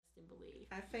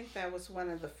I think that was one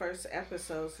of the first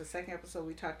episodes. The second episode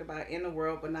we talked about in the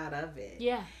world, but not of it.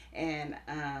 Yeah. And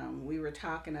we were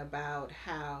talking about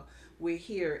how we're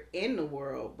here in the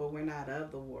world, but we're not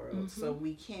of the world. Mm-hmm. So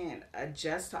we can't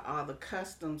adjust to all the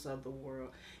customs of the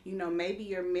world. You know, maybe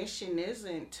your mission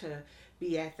isn't to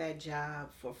be at that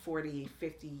job for 40,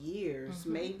 50 years.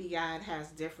 Mm-hmm. Maybe God has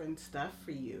different stuff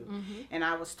for you. Mm-hmm. And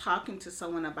I was talking to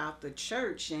someone about the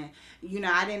church, and, you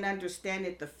know, I didn't understand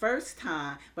it the first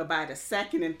time, but by the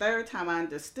second and third time I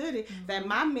understood it, mm-hmm. that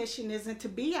my mission isn't to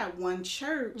be at one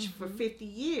church mm-hmm. for 50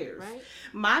 years. Right.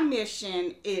 My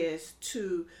mission is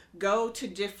to go to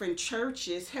different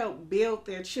churches, help build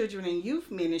their children and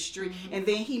youth ministry, mm-hmm. and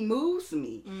then he moves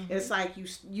me. Mm-hmm. It's like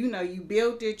you know, you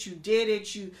built it, you did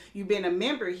it, you've been a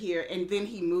member here, and then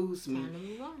he moves me.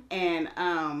 And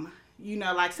you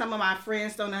know, like some of my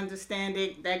friends don't understand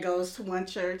it. That goes to one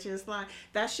church. It's like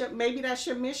maybe that's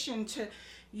your mission to,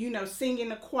 you know, sing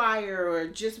in a choir or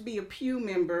just be a pew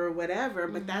member or whatever,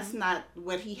 but mm-hmm. that's not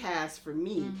what he has for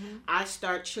me. Mm-hmm. I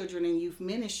start children and youth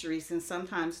ministries, and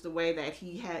sometimes the way that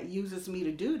he uses me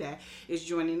to do that is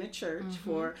joining a church mm-hmm.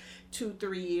 for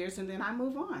 2-3 years, and then I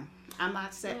move on. I'm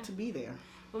not set to be there.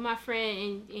 Well, my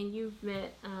friend, and you've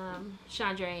met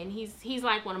Chandra, and he's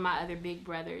like one of my other big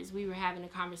brothers. We were having a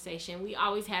conversation. We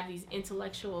always have these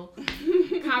intellectual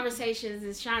conversations.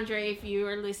 And Chandra, if you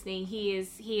are listening, he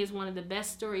is one of the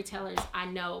best storytellers I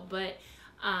know. But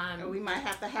we might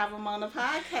have to have him on the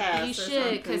podcast. You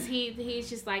should, because he's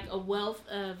just like a wealth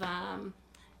of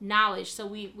knowledge. So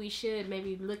we should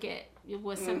maybe look at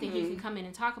what's something mm-hmm. he can come in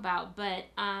and talk about. But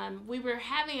we were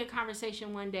having a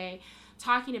conversation one day,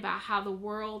 talking about how the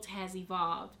world has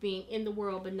evolved, being in the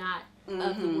world but not mm-hmm.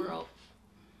 of the world.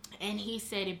 And he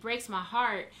said, it breaks my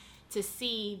heart to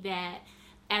see that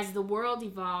as the world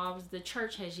evolves, the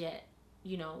church has yet,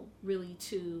 you know, really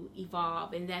to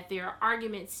evolve, and that there are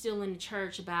arguments still in the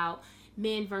church about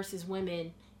men versus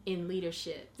women in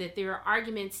leadership, that there are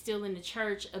arguments still in the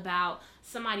church about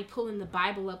somebody pulling the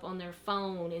Bible up on their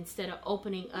phone instead of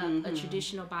opening up mm-hmm. a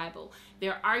traditional Bible.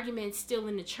 There are arguments still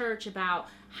in the church about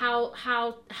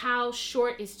how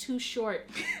short is too short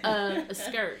of a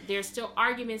skirt. There's still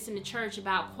arguments in the church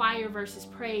about choir versus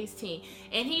praise team.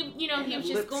 And he was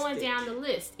just going down the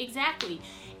list. Exactly.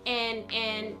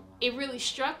 And it really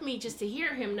struck me just to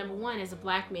hear him, number one, as a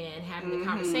black man having mm-hmm. a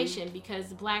conversation, because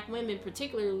black women,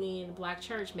 particularly in the black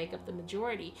church, make up the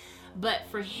majority. But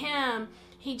for him,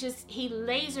 he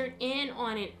lasered in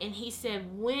on it, and he said,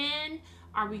 when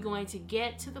are we going to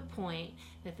get to the point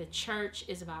that the church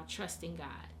is about trusting God?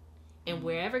 And mm-hmm.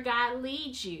 wherever God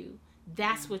leads you,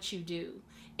 that's mm-hmm. what you do.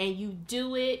 And you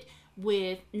do it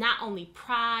with not only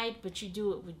pride, but you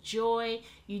do it with joy.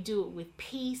 You do it with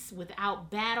peace, without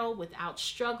battle, without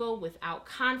struggle, without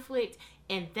conflict.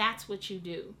 And that's what you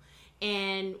do.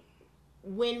 And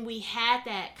when we had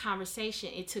that conversation,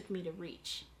 it took me to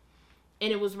reach.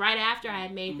 And it was right after I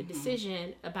had made the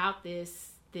decision about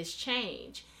this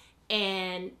change.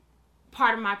 And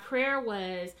part of my prayer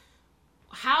was,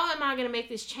 how am I going to make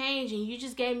this change? And you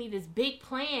just gave me this big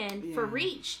plan for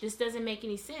reach. This doesn't make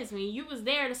any sense. I mean, you was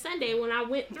there the Sunday when I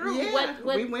went through what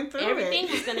we went through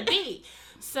everything was going to be.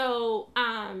 So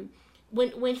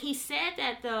when he said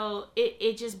that, though,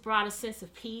 it just brought a sense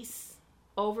of peace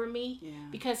over me,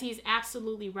 because he's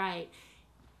absolutely right.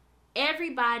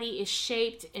 Everybody is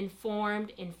shaped and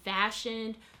formed and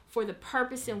fashioned for the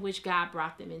purpose in which God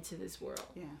brought them into this world.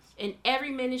 Yes. And every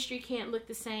ministry can't look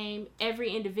the same.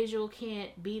 Every individual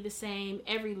can't be the same.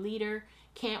 Every leader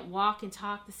can't walk and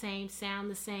talk the same,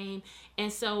 sound the same.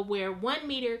 And so where one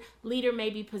leader may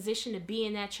be positioned to be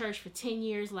in that church for 10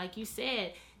 years, like you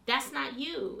said, that's not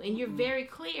you. And you're very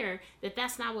clear that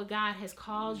that's not what God has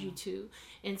called you to.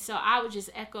 And so I would just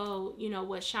echo,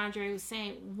 what Chandra was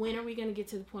saying. When are we going to get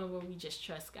to the point where we just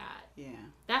trust God? Yeah.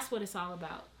 That's what it's all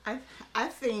about. I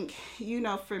think,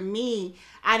 for me,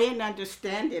 I didn't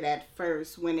understand it at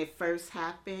first when it first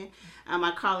happened.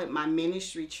 I call it my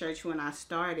ministry church when I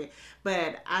started.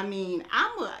 But, I mean,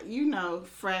 I'm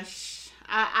fresh.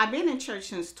 I've been in church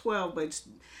since 12, but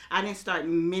I didn't start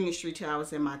ministry till I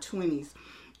was in my 20s.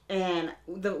 And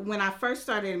when I first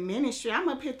started in ministry, I'm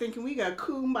up here thinking we got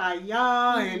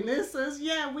kumbaya and this is,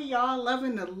 we all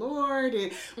loving the Lord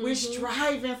and we're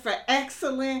striving for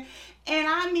excellence. And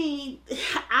I mean,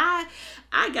 I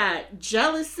got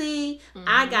jealousy,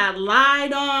 I got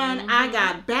lied on, I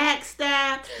got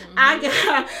backstabbed,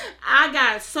 I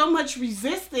got so much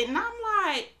resistance. And I'm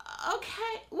like,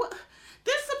 okay, what?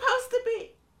 This is supposed to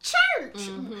be church.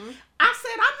 I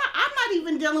said, I'm not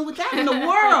even dealing with that in the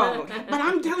world, but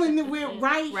I'm dealing with it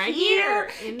right here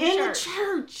in the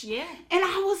church. Yeah. And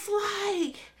I was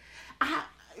like,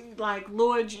 like,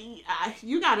 Lord,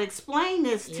 you got to explain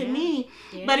this to me.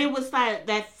 Yeah. But it was like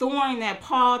that thorn that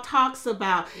Paul talks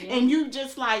about. Yeah. And you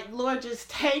just like, Lord, just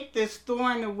take this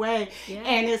thorn away. Yeah.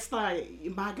 And it's like,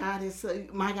 my God is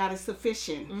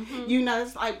sufficient. Mm-hmm. You know,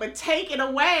 it's like, but take it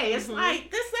away. It's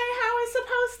like, this ain't how it's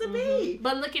supposed to be.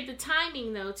 But look at the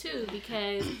timing, though, too,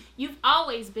 because you've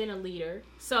always been a leader.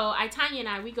 So Tanya and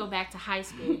I, we go back to high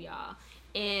school, y'all.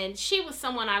 And she was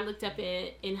someone I looked up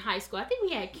in high school. I think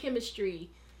we had chemistry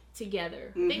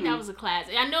together. I think that was a class.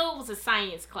 I know it was a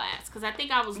science class because I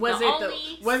think I was the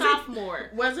only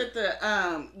sophomore. Was it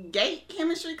the GATE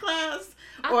chemistry class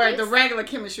or the regular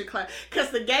chemistry class?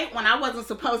 Because the GATE one, I wasn't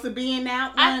supposed to be in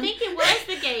that one. I think it was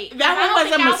the GATE. That one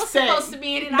was a mistake. I was supposed to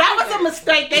be in it. That was a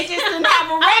mistake. They just didn't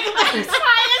have a regular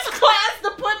science class to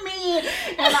put me in.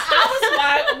 And I was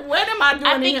like, what am I doing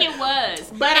I think it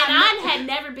was. But I had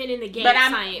never been in the GATE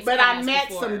science class But I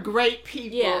met some great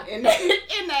people in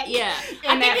that. Yeah.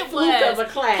 I think it was of a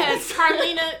class. Because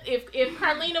Carlina, if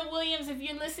Carlina Williams, if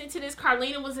you're listening to this,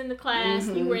 Carlina was in the class.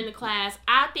 You were in the class.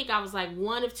 I think I was like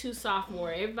one of two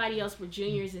sophomore. Everybody else were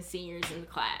juniors and seniors in the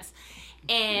class.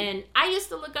 And I used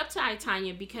to look up to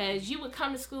Tanya because you would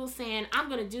come to school saying, I'm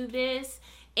going to do this.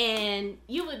 And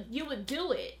you would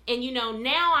do it. And, you know,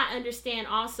 now I understand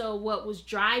also what was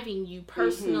driving you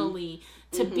personally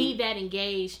to be that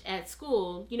engaged at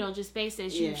school, you know, just based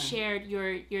as you've shared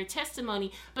your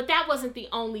testimony. But that wasn't the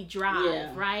only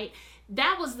drive, right?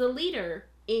 That was the leader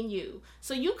in you.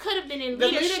 So you could have been in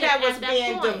leadership. The leader that was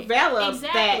being developed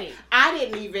that I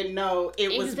didn't even know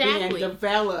it was being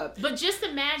developed. But just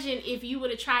imagine if you would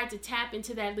have tried to tap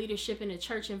into that leadership in a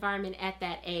church environment at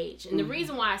that age. And the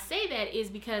reason why I say that is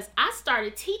because I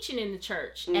started teaching in the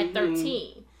church at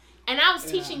 13. And I was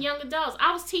teaching young adults.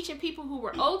 I was teaching people who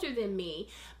were older than me,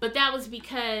 but that was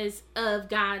because of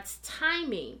God's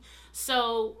timing.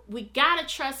 So we got to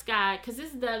trust God, because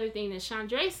this is the other thing that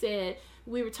Chandra said.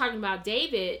 We were talking about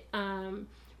David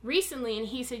recently, and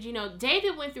he said, you know,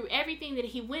 David went through everything that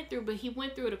he went through, but he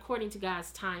went through it according to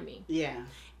God's timing. Yeah.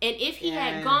 And if he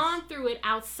had gone through it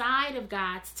outside of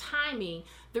God's timing,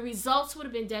 the results would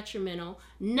have been detrimental.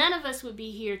 None of us would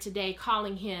be here today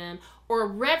calling him or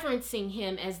reverencing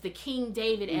him as the King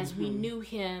David as we knew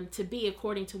him to be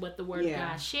according to what the Word of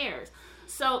God shares.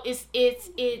 So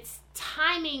it's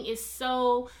timing is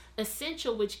so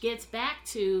essential, which gets back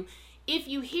to, if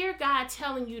you hear God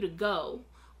telling you to go,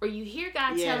 or you hear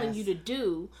God telling you to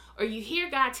do, or you hear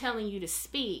God telling you to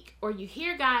speak, or you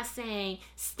hear God saying,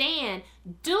 stand,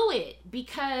 do it,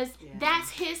 because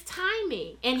that's his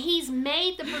timing. And he's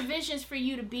made the provisions for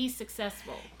you to be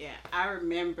successful. Yeah, I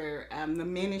remember the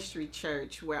ministry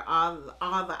church where all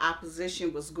the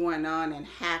opposition was going on and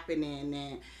happening.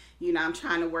 And, you know, I'm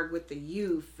trying to work with the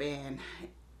youth,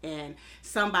 and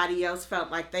somebody else felt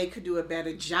like they could do a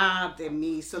better job than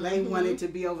me, so they wanted to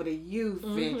be over the youth,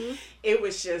 and it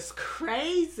was just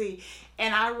crazy.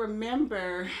 And I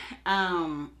remember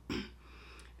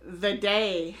the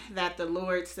day that the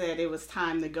Lord said it was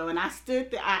time to go, and I stood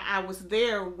there. I was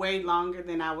there way longer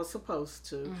than I was supposed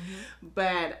to,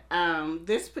 but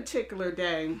this particular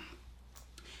day,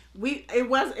 it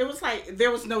was like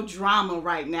there was no drama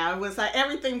right now. It was like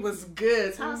everything was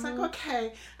good. So I was like,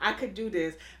 okay, I could do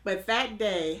this. But that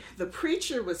day, the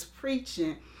preacher was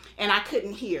preaching, and I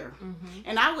couldn't hear.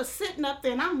 And I was sitting up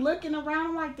there, and I'm looking around.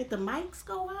 I'm like, did the mics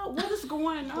go out? What is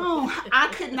going on? I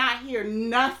could not hear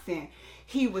nothing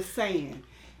he was saying.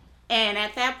 And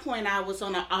at that point, I was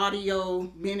on an audio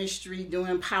ministry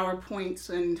doing PowerPoints,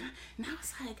 and I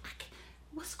was like,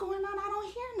 what's going on? I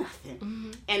don't hear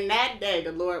nothing. And that day,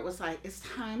 the Lord was like, it's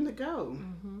time to go.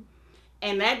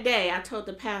 And that day, I told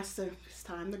the pastor, it's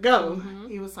time to go.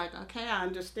 He was like, okay, I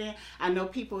understand. I know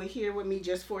people are here with me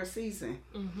just for a season.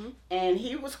 And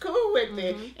he was cool with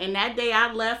it. And that day,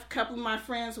 I left. A couple of my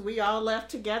friends, we all left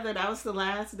together. That was the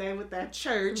last day with that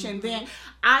church. And then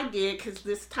I did, because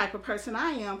this type of person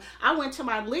I am, I went to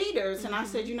my leaders and I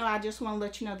said, you know, I just want to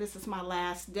let you know this is my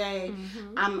last day.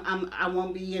 I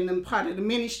won't be in part of the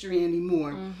ministry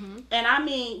anymore. And I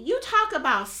mean, you talk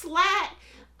about slack.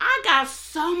 I got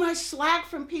so much slack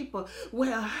from people.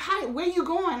 Well, where you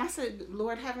going? I said,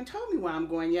 Lord haven't told me where I'm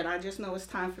going yet. I just know it's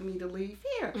time for me to leave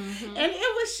here. And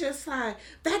it was just like,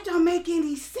 that don't make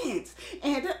any sense.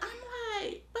 And I'm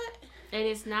like, but it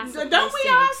is not supposed don't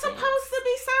we all supposed to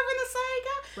be serving the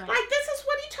same God? Like, this is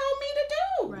what he told me to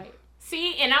do. Right.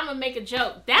 See, and I'm going to make a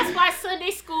joke. That's why Sunday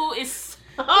school is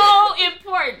so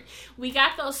important. We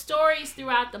got those stories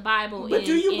throughout the Bible. But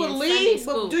do you believe?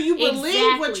 But do you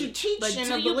believe what you teach? But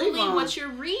do you believe what you're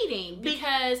reading?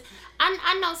 Because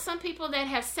I know some people that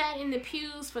have sat in the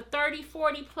pews for 30,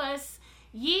 40 plus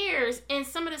years, and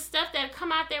some of the stuff that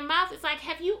come out their mouth, it's like,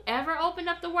 have you ever opened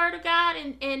up the Word of God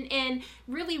and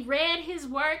really read His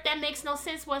Word? That makes no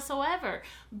sense whatsoever.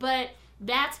 But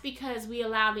that's because we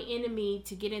allow the enemy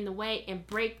to get in the way and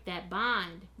break that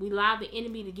bond. We allow the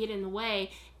enemy to get in the way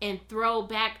and throw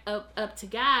back up to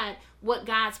God what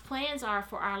God's plans are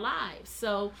for our lives.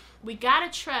 So we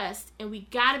got to trust, and we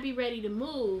got to be ready to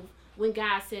move when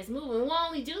God says move. And we'll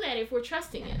only do that if we're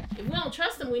trusting Him. If we don't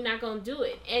trust Him, we're not going to do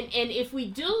it. And if we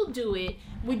do it,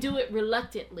 we do it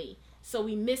reluctantly. So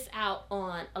we miss out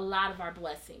on a lot of our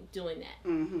blessing doing that.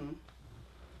 Mm-hmm.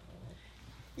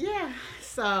 Yeah.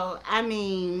 So, I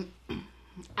mean,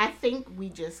 I think we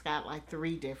just got like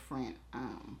 3 different,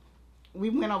 we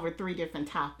went over 3 different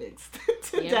topics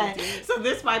today. Yeah, so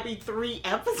this might be 3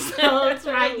 episodes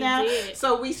right now. Did.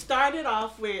 So we started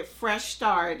off with fresh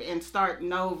start and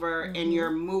starting over and your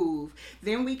move.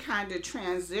 Then we kind of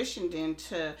transitioned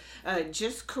into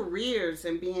just careers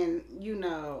and being, you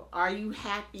know, are you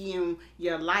happy in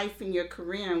your life and your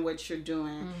career and what you're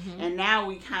doing? And now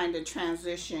we kind of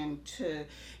transitioned to,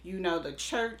 you know, the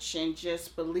church and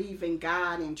just believing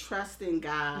God and trusting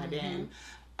God and,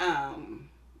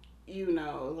 you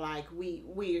know, like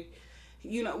we,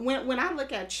 you know, when I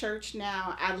look at church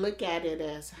now, I look at it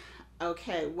as,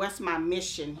 okay, what's my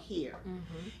mission here?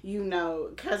 You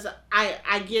know, because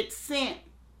I get sent,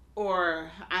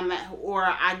 or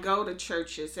I go to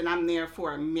churches and I'm there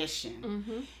for a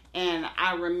mission. And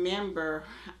I remember,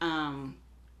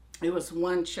 it was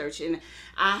one church, and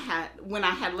when I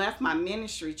had left my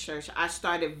ministry church, I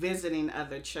started visiting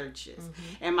other churches.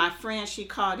 And my friend, she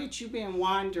called it, you've been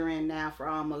wandering now for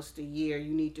almost a year.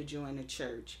 You need to join a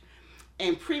church.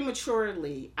 And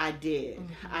prematurely, I did.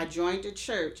 I joined a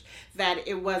church that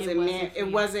it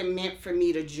wasn't meant for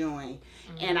me to join.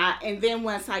 And then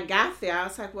once I got there, I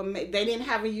was like, well, they didn't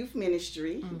have a youth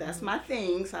ministry. That's my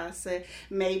thing. So I said,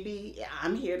 maybe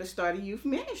I'm here to start a youth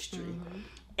ministry.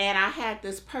 And I had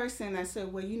this person that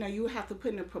said, well, you know, you have to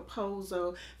put in a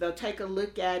proposal. They'll take a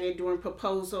look at it during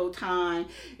proposal time,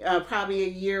 probably a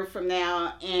year from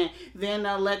now, and then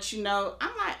they'll let you know.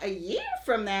 I'm like, a year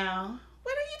from now?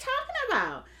 What are you talking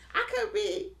about? I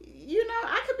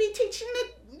could be teaching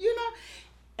the, you know.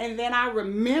 And then I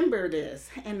remember this,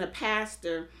 and the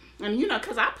pastor, and you know,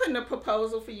 because I put in a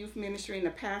proposal for youth ministry, and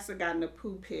the pastor got in the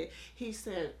pulpit. He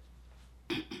said,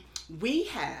 we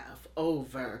have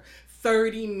over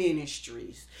 30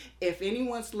 ministries. If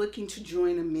anyone's looking to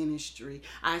join a ministry,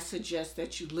 I suggest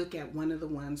that you look at one of the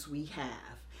ones we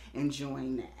have and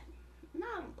join that. And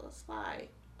I was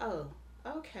like, oh,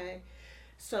 okay.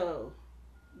 So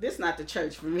this is not the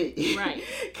church for me. Right.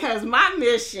 Because my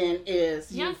mission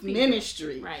is youth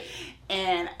ministry. Right.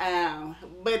 And,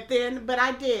 but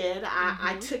I did.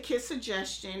 I took his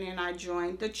suggestion and I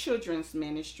joined the children's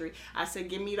ministry. I said,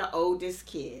 give me the oldest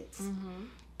kids.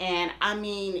 And I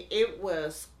mean, it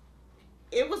was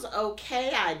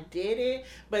okay. I did it,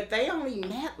 but they only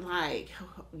met like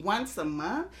once a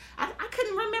month. I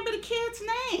couldn't remember the kids'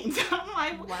 names. I'm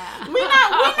like, wow. we're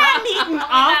not meeting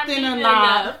often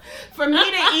enough for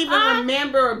me to even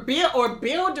remember or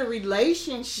build a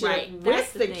relationship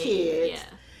with the kids.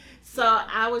 Yeah. So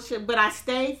I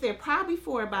stayed there probably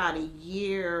for about a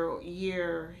year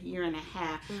and a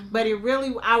half. But it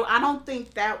really, I don't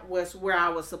think that was where I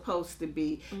was supposed to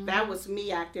be. That was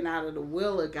me acting out of the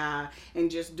will of God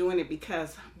and just doing it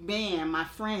because, man, my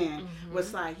friend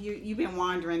was like, you've been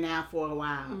wandering now for a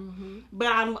while. But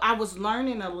I was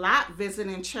learning a lot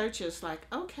visiting churches, like,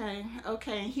 okay.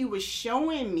 And he was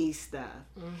showing me stuff.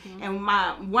 And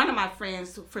one of my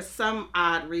friends, for some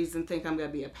odd reason, think I'm going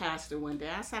to be a pastor one day.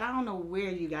 I said, I don't know where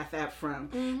you got that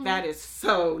from. That is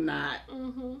so not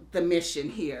the mission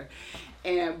here.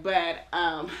 But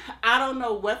I don't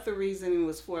know what the reasoning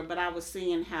was for, but I was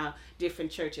seeing how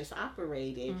different churches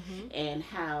operated and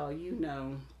how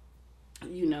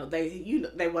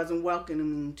they wasn't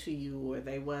welcoming to you, or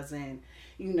they wasn't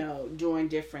doing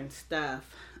different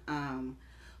stuff,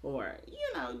 or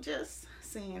just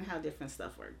seeing how different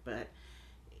stuff worked. But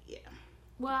yeah.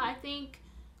 Well, I think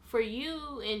for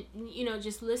you, and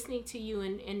just listening to you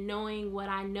and knowing what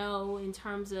I know in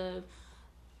terms of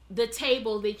the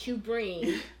table that you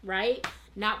bring, right?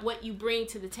 Not what you bring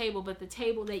to the table, but the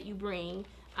table that you bring.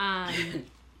 I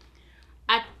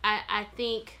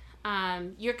think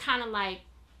you're kind of like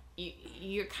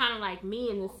me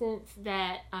in the sense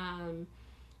that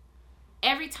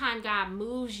every time God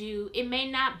moves you, it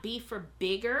may not be for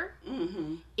bigger.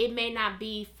 It may not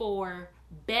be for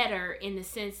better in the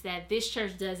sense that this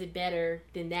church does it better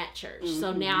than that church.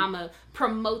 So now I'm going to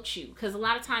promote you. Because a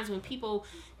lot of times when people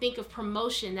think of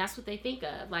promotion, that's what they think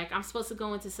of. Like, I'm supposed to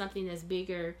go into something that's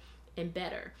bigger and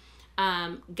better.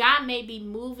 God may be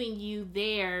moving you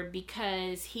there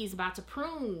because he's about to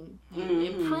prune you.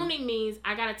 And pruning means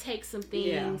I got to take some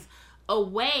things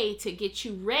away to get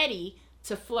you ready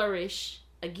to flourish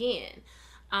again.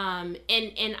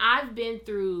 And I've been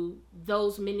through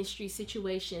those ministry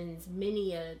situations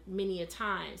many a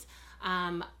times.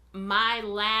 My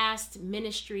last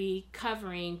ministry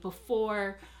covering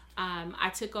before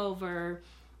I took over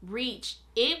Reach,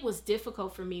 it was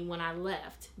difficult for me when I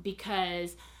left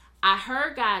because I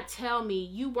heard God tell me,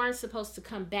 you weren't supposed to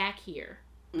come back here.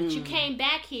 But you came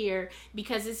back here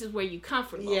because this is where you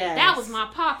comfortable. Yes. That was my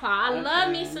papa. I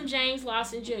love me some James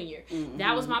Lawson Jr.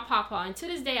 That was my papa. And to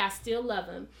this day, I still love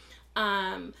him.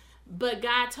 But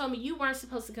God told me, you weren't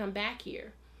supposed to come back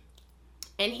here.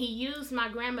 And he used my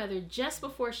grandmother just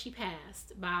before she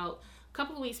passed, about a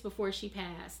couple of weeks before she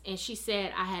passed. And she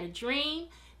said, I had a dream.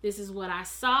 This is what I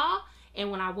saw. And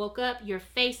when I woke up, your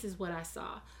face is what I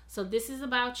saw. So this is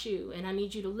about you. And I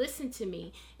need you to listen to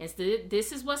me. And so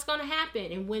this is what's going to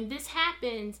happen. And when this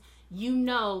happens, you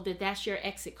know that that's your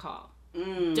exit call.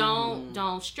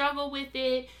 Don't struggle with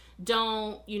it.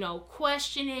 Don't,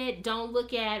 question it. Don't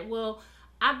look at, well,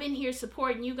 I've been here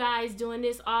supporting you guys doing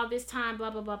this all this time, blah,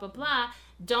 blah, blah, blah, blah.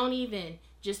 Don't even.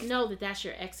 Just know that that's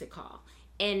your exit call.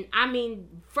 And I mean,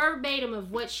 verbatim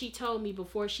of what she told me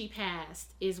before she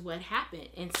passed is what happened.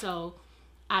 And so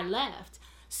I left.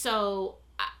 So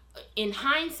in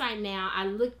hindsight now, I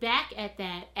look back at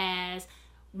that as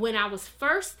when I was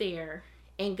first there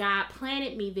and God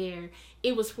planted me there,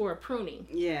 it was for a pruning.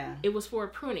 Yeah. It was for a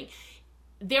pruning.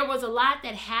 There was a lot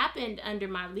that happened under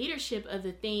my leadership of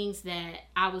the things that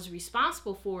I was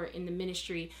responsible for in the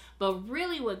ministry. But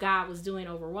really what God was doing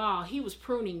overall, he was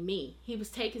pruning me. He was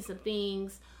taking some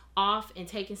things off and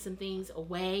taking some things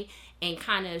away and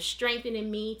kind of strengthening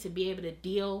me to be able to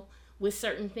deal with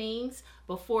certain things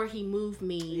before he moved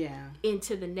me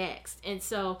into the next. And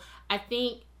so I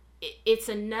think it's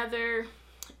another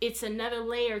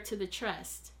layer to the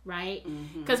trust. Right?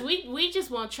 Because we just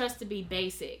want trust to be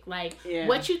basic. Like,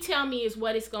 what you tell me is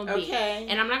what it's going to be.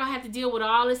 And I'm not going to have to deal with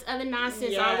all this other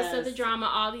nonsense, all this other drama,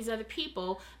 all these other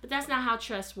people. But that's not how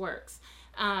trust works.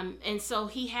 And so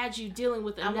he had you dealing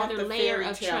with another layer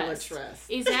of trust.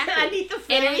 Exactly. I need the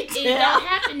fairy tale. It don't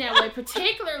happen that way,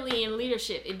 particularly in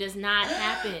leadership. It does not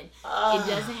happen. It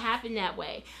doesn't happen that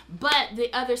way. But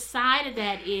the other side of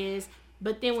that is,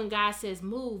 but then when God says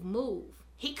move, move.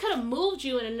 He could have moved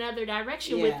you in another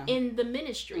direction within the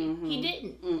ministry. He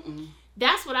didn't.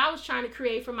 That's what I was trying to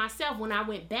create for myself when I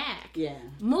went back. Yeah.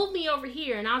 Move me over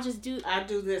here and I'll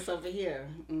do this over here.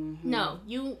 No,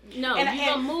 you're going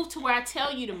to move to where I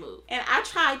tell you to move. And I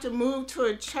tried to move to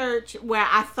a church where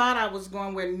I thought I was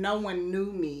going where no one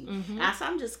knew me. I said,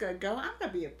 I'm just going to go. I'm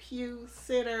going to be a pew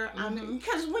sitter.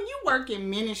 Because when you work in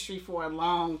ministry for a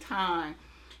long time,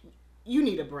 you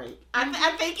need a break.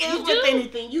 I think it's with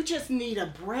anything. You just need a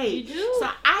break. You do. So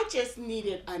I just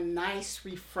needed a nice,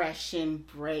 refreshing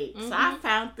break. So I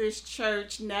found this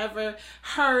church, never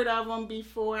heard of them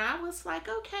before. I was like,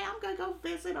 okay, I'm going to go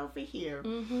visit over here.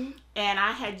 And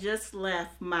I had just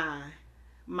left my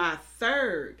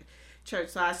third church.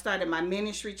 So I started my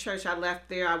ministry church. I left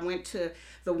there. I went to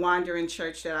the wandering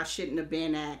church that I shouldn't have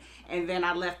been at. And then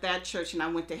I left that church and I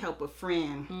went to help a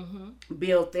friend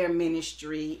build their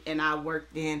ministry. And I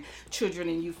worked in children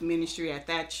and youth ministry at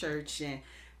that church. And,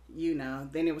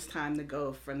 then it was time to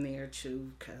go from there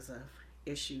too because of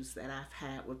issues that I've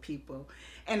had with people.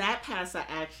 And that pastor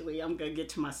I'm going to get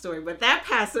to my story, but that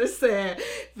pastor said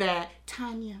that,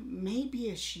 Tanya, maybe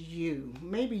it's you.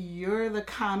 Maybe you're the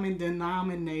common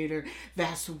denominator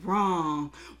that's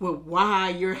wrong with why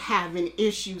you're having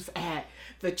issues at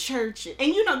the church.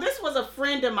 And this was a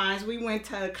friend of mine. We went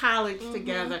to college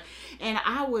together. And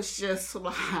I was just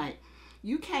like,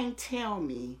 you can't tell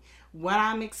me what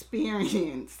I'm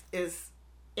experiencing is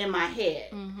in my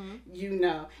head,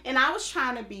 and I was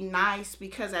trying to be nice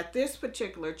because at this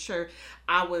particular church,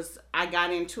 I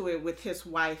got into it with his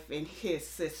wife and his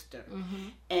sister,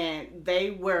 and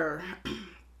they were,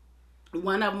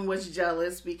 one of them was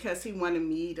jealous because he wanted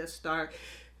me to start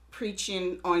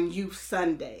preaching on youth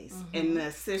Sundays, and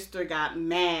the sister got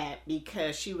mad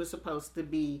because she was supposed to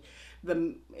be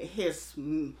the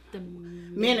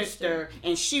minister,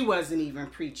 and she wasn't even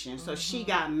preaching, so she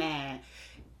got mad.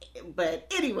 But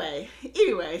anyway,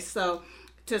 so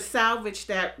to salvage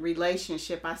that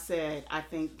relationship, I said, I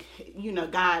think,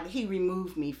 God, he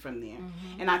removed me from there.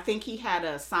 And I think he had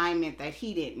an assignment that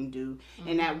he didn't do.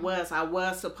 And that was, I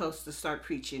was supposed to start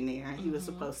preaching there. And he was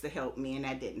supposed to help me, and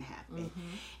that didn't happen.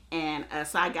 And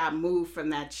so I got moved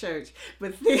from that church.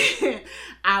 But then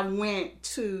I went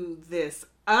to this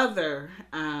other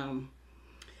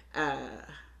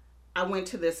I went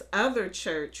to this other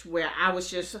church where I was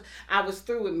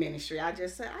through with ministry. I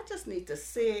just said, I just need to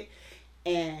sit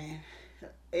and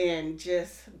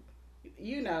just,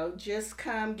 just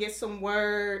come get some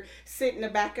word, sit in the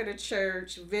back of the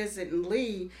church, visit and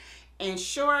leave. And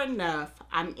sure enough,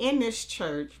 I'm in this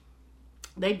church.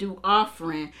 They do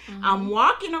offering. Mm-hmm. I'm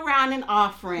walking around in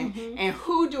offering, mm-hmm. and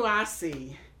who do I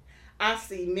see? I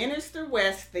see Minister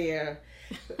West there.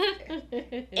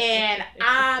 And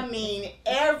I mean,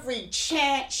 every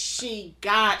chance she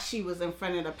got, she was in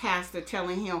front of the pastor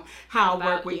telling him how I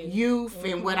work with youth,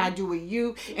 mm-hmm. and what I do with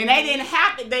youth. Mm-hmm. And they didn't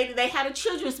have it. They had a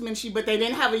children's ministry, but they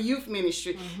didn't have a youth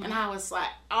ministry. Mm-hmm. And I was like,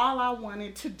 all I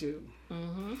wanted to do,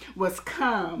 mm-hmm. was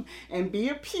come and be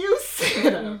a pew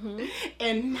sitter, mm-hmm.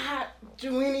 and not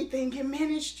do anything in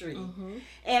ministry. Mm-hmm.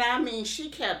 And I mean, she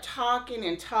kept talking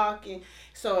and talking.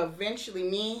 So eventually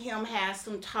me and him had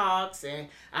some talks, and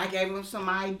I gave him some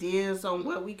ideas on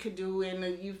what we could do in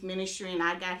the youth ministry, and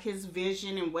I got his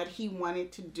vision and what he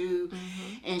wanted to do.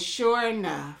 Mm-hmm. And sure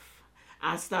enough,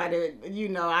 I started,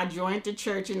 I joined the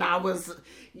church, and I was,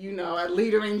 a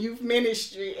leader in youth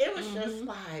ministry. It was, mm-hmm. just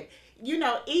like,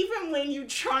 even when you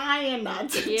trying not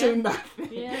to do nothing,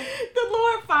 the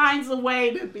Lord finds a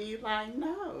way to be like,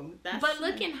 no, that's But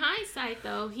look, in hindsight,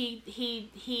 though, he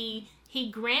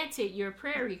granted your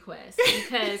prayer request,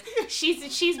 because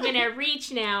she's been at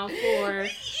Reach now for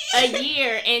a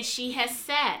year, and she has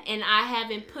sat, and I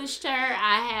haven't pushed her.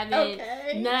 I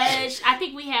haven't nudged. I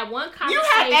think we had one conversation.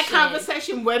 You had that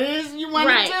conversation. What is you want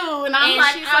to do? And I'm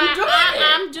like,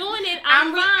 I'm doing it.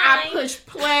 I'm fine. I push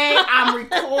play. I'm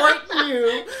recording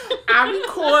you. I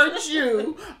record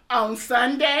you on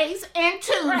Sundays and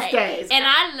Tuesdays. Right. And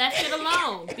I left it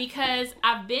alone because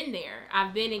I've been there.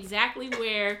 I've been exactly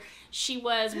where she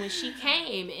was when she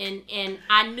came, and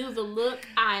I knew the look.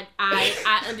 I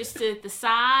understood the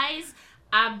size.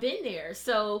 I've been there.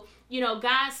 So,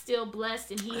 God's still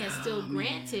blessed, and he has still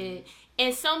granted. Man.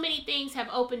 And so many things have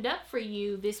opened up for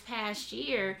you this past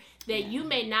year that you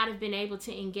may not have been able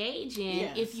to engage in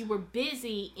if you were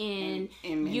busy in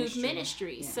youth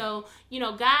ministry. Yeah. So,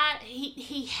 God,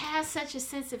 he has such a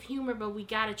sense of humor, but we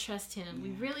got to trust him. Yeah. We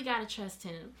really got to trust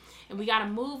him. And we got to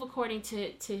move according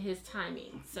to his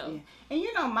timing. So, And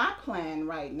my plan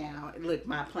right now, look,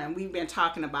 my plan, we've been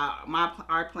talking about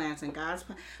our plans and God's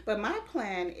plan, but my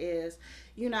plan is,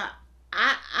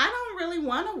 I don't really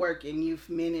want to work in youth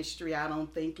ministry, I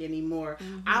don't think, anymore.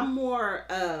 Mm-hmm. I'm more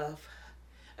of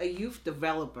a youth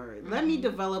developer. Mm-hmm. Let me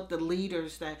develop the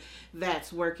leaders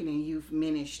that's working in youth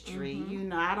ministry.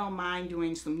 Mm-hmm. I don't mind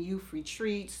doing some youth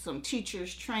retreats, some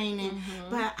teachers training, mm-hmm.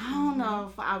 but I don't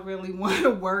know if I really want to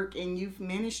work in youth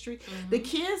ministry. Mm-hmm. The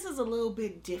kids is a little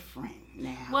bit different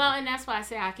now. Well, and that's why I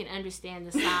say I can understand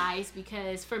the size,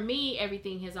 because for me,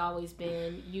 everything has always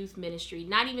been youth ministry,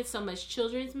 not even so much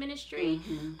children's ministry.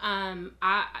 Mm-hmm.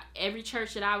 Every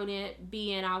church that I would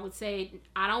be in, I would say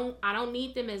I don't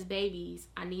need them as babies.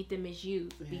 I need them as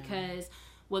youth, because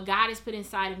what God has put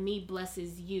inside of me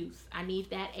blesses youth. I need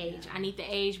that age. I need the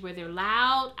age where they're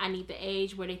loud. I need the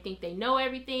age where they think they know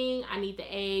everything. I need the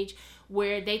age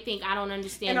where they think I don't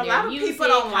understand their music, people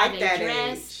don't like that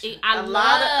age. A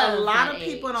lot of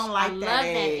people don't like that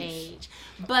age.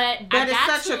 But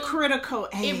it's such a critical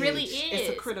age. It really is. It's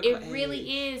a critical age. It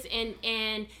really is,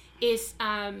 and it's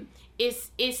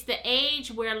the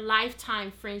age where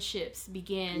lifetime friendships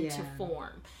begin to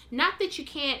form. Not that you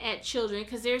can't at children,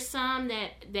 because there's some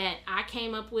that I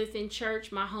came up with in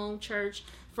church, my home church,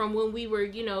 from when we were,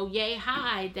 yay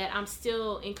high, that I'm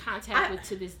still in contact with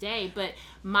to this day. But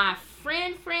my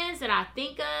friends that I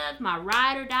think of, my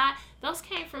ride or die, those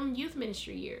came from youth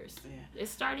ministry years. Yeah. It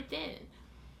started then.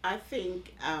 I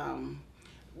think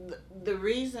the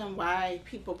reason why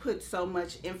people put so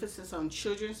much emphasis on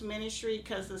children's ministry,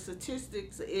 because the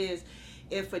statistics is,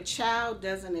 if a child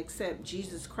doesn't accept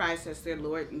Jesus Christ as their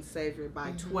Lord and Savior by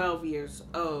mm-hmm. 12 years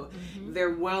old, mm-hmm. they're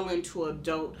well into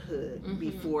adulthood mm-hmm.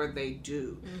 before they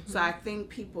do. Mm-hmm. So I think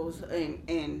people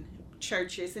in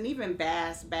churches, and even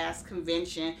Bass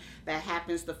Convention that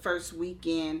happens the first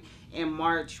weekend in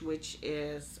March, which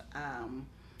is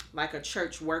like a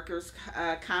church workers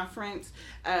conference,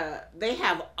 they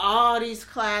have all these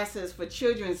classes for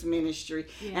children's ministry,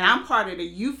 and I'm part of the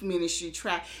youth ministry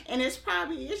track, and it's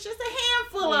just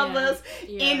a handful of us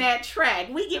in that track.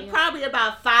 We get probably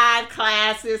about 5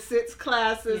 classes, 6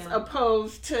 classes,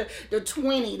 opposed to the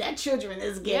 20 that children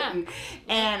is getting.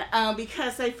 And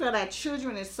because they feel that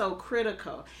children is so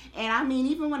critical. And I mean,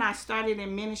 even when I started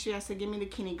in ministry, I said, give me the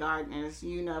kindergartners.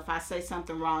 If I say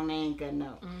something wrong, they ain't gonna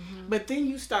know. Mm-hmm. But then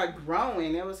you start start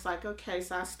growing, it was like, okay,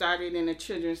 so I started in a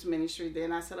children's ministry.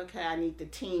 Then I said, okay, I need the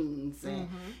teens. And,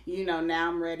 you know, now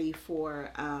I'm ready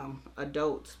for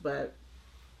adults. But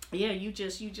yeah, you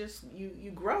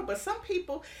grow. But some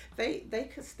people, they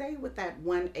could stay with that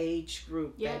one age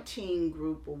group, that teen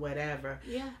group or whatever.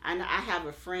 Yeah. And I have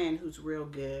a friend who's real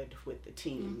good with the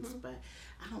teens, but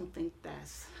I don't think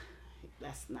that's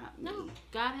not me. No,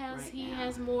 God has, right he now.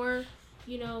 has more,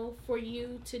 you know, for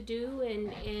you to do,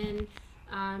 and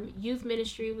youth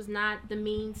ministry was not the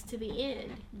means to the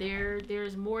end.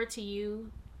 There's more to you.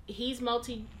 He's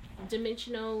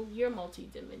multi-dimensional, you're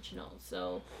multi-dimensional.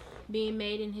 So being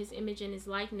made in his image and his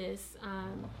likeness,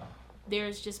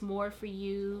 there's just more for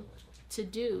you to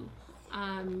do.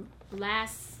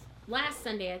 Last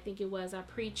Sunday, I think it was, I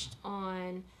preached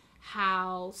on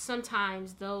how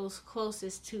sometimes those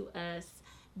closest to us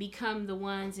become the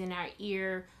ones in our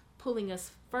ear pulling us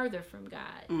further from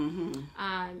God.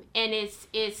 And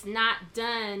it's not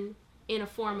done in a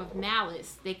form of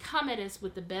malice. They come at us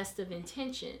with the best of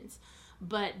intentions,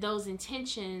 but those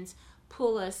intentions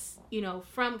pull us, you know,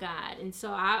 from God. And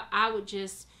so I would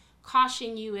just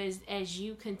caution you as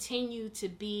you continue to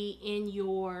be in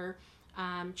your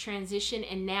transition,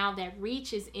 and now that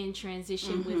Reach is in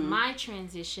transition with my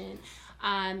transition,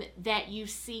 that you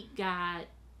seek God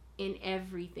in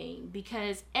everything,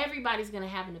 because everybody's going to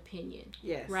have an opinion.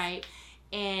 Yes. Right?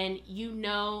 And you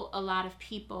know a lot of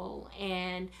people,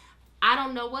 and I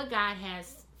don't know what God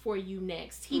has for you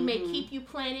next. He may keep you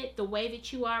planted the way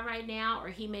that you are right now, or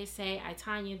he may say,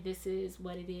 Tanya, this is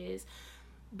what it is.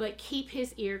 But keep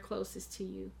his ear closest to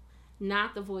you,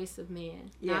 not the voice of man,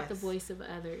 not the voice of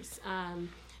others.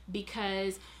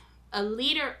 Because a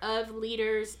leader of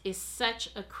leaders is such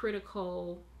a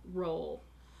critical role.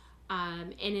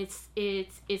 And it's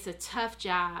a tough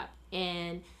job.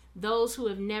 And those who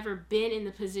have never been in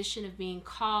the position of being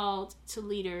called to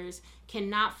leaders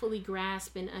cannot fully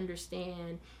grasp and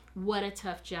understand what a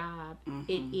tough job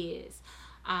it is.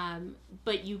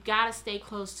 But you got to stay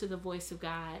close to the voice of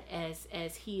God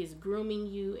as he is grooming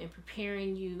you and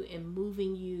preparing you and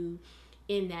moving you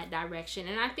in that direction.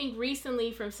 And I think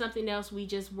recently, from something else we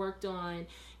just worked on,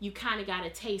 you kind of got a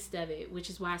taste of it, which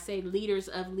is why I say leaders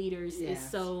of leaders is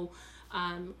so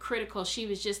critical. She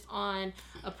was just on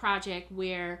a project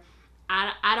where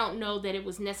I don't know that it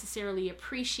was necessarily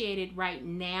appreciated right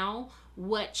now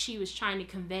what she was trying to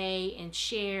convey and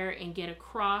share and get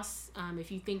across. If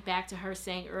you think back to her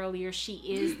saying earlier, she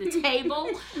is the table.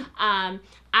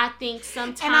 I think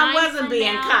sometimes, and I wasn't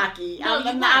being cocky. No,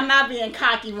 I'm not being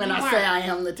cocky when I say I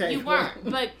am the table. You weren't,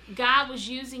 but God was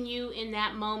using you in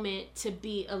that moment to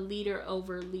be a leader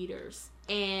over leaders,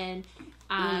 and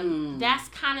that's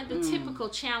kind of the typical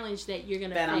challenge that you're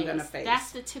going to face. I'm going to face.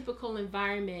 That's the typical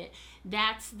environment.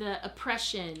 That's the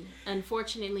oppression,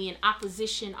 unfortunately, and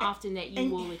opposition often that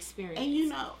you will experience. And you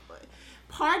know,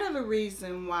 part of the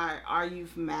reason why Our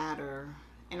Youth Matter,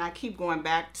 and I keep going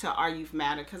back to Our Youth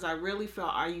Matter because I really feel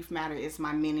Our Youth Matter is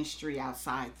my ministry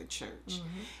outside the church.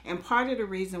 And part of the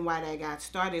reason why that got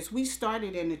started is we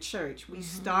started in the church. We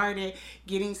started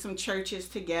getting some churches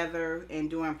together and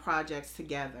doing projects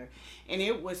together. And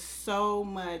it was so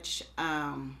much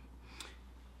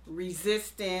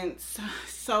resistance,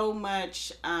 so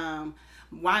much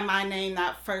why my name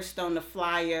not first on the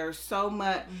flyer, so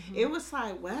much. It was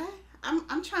like, what?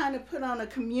 I'm trying to put on a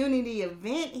community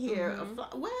event here.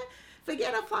 What?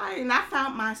 Forget a flyer. And I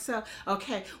found myself,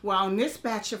 okay, well, on this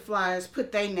batch of flyers,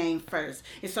 put their name first.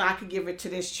 And so I could give it to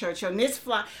this church. On this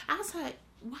flyer, I was like,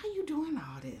 why are you doing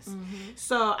all this?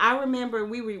 So I remember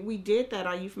we did that.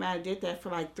 Our Youth Matter did that for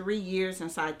like 3 years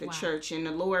inside the church. And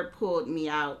the Lord pulled me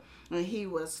out. And he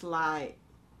was like,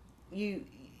 you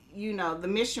know, the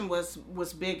mission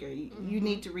was bigger. You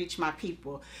need to reach my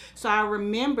people. So I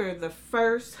remember the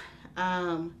first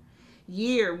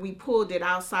year we pulled it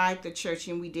outside the church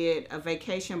and we did a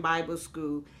vacation Bible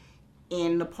school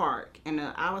in the park. And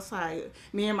I was like,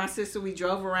 me and my sister, we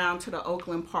drove around to the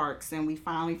Oakland parks and we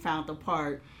finally found the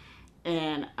park.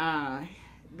 And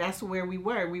that's where we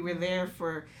were. We were there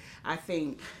for, I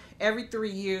think, every 3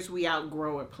 years we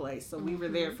outgrow a place. So we were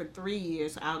there for 3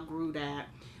 years, outgrew that.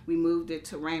 We moved it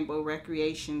to Rainbow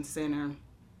Recreation Center.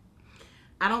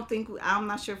 I'm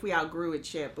not sure if we outgrew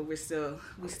it yet, but we still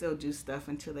do stuff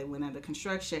until they went under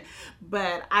construction.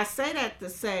 But I say that to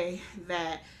say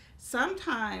that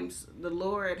sometimes the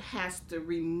Lord has to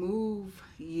remove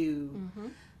you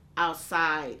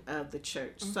outside of the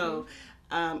church. So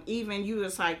even you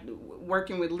was like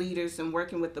working with leaders and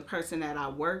working with the person that I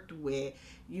worked with,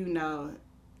 you know,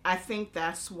 I think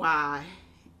that's why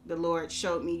the Lord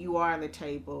showed me you are the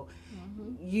table.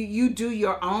 You do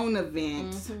your own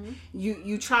events.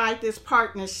 You tried this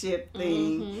partnership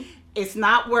thing. It's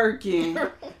not working.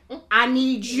 I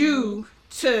need you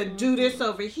to do this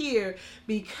over here,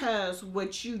 because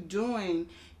what you doing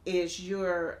is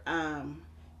you're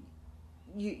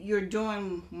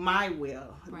doing my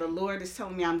will. Right. The Lord is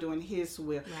telling me I'm doing his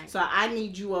will. Right. So I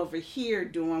need you over here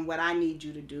doing what I need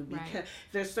you to do, because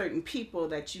there's certain people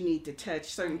that you need to touch,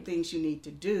 certain things you need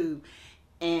to do,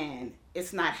 and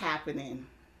it's not happening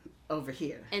over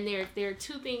here. And there are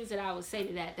two things that I would say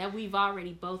to that we've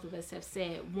already, both of us have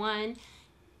said. One,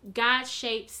 God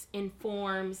shapes,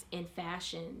 informs, and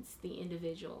fashions the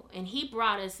individual. And he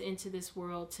brought us into this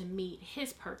world to meet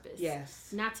his purpose. Yes.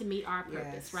 Not to meet our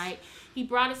purpose, right? He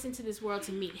brought us into this world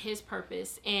to meet his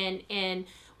purpose. And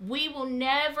we will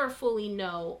never fully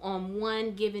know on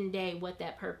one given day what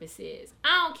that purpose is.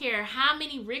 I don't care how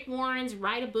many Rick Warrens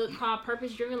write a book called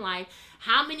Purpose Driven Life,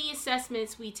 how many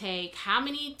assessments we take, how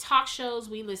many talk shows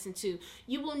we listen to.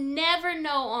 You will never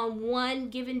know on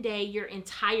one given day your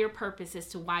entire purpose as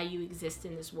to why you exist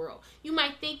in this world. You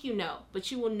might think you know, but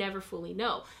you will never fully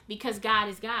know, because God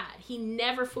is God. He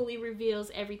never fully reveals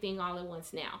everything all at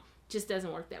once now. Just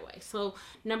doesn't work that way. So,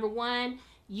 number one,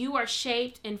 you are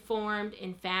shaped and formed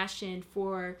and fashioned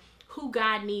for who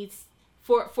God needs,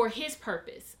 for his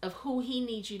purpose of who he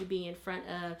needs you to be in front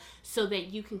of, so that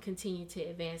you can continue to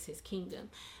advance his kingdom.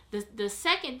 The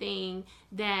second thing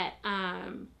that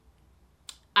I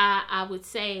would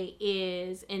say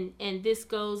is, and this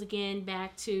goes again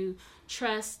back to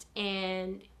trust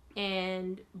and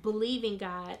believing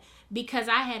God, because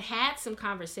I had some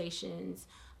conversations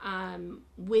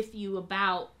with you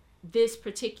about this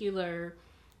particular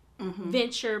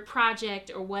venture,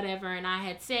 project, or whatever, and I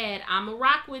had said, I'm gonna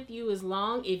rock with you as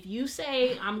long if you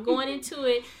say I'm going into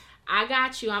it. I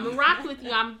got you. I'm gonna rock with you.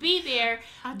 I'm gonna be there.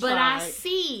 But I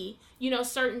see,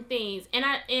 certain things, and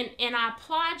I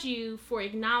applaud you for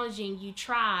acknowledging you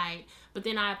tried. But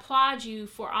then I applaud you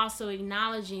for also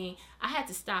acknowledging I had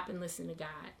to stop and listen to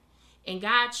God, and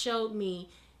God showed me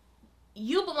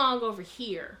you belong over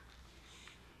here.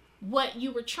 What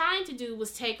you were trying to do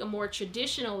was take a more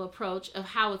traditional approach of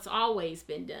how it's always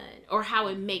been done, or how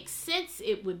it makes sense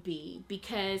it would be,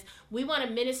 because we want to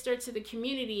minister to the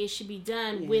community. It should be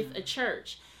done with a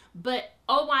church. But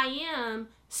OYM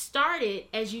started,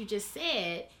 as you just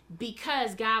said,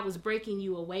 because God was breaking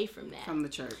you away from that. From the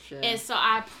church, yeah. And so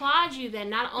I applaud you that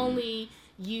not only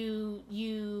you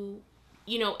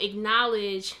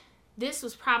acknowledge this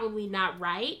was probably not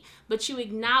right, but you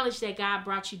acknowledge that God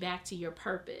brought you back to your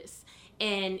purpose.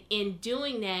 And in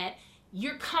doing that,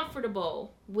 you're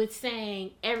comfortable with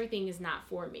saying everything is not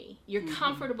for me. You're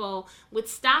comfortable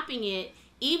with stopping it,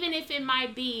 even if it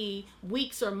might be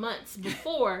weeks or months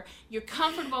before. You're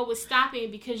comfortable with stopping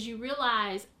it because you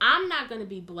realize I'm not going to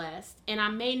be blessed, and I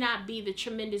may not be the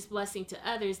tremendous blessing to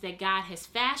others that God has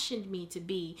fashioned me to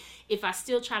be if I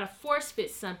still try to force fit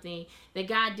something that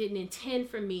God didn't intend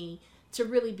for me to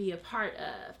really be a part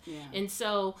of. Yeah. And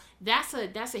so that's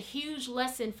a huge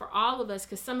lesson for all of us,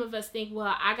 because some of us think,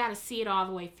 well, I got to see it all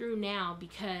the way through now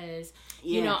because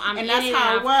I'm in it,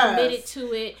 I'm committed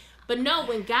to it. But no,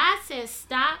 when God says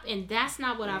stop, and that's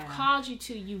not what I've called you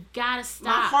to, you gotta stop.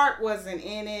 My heart wasn't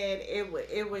in it.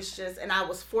 It was just, and I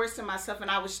was forcing myself, and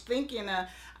I was thinking,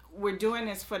 we're doing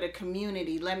this for the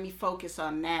community. Let me focus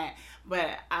on that.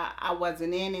 But I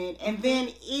wasn't in it. And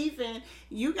then even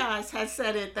you guys had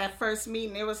said at that first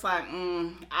meeting, it was like,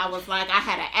 I was like, I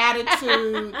had an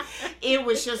attitude. It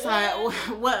was just like,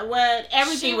 what?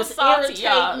 Everything was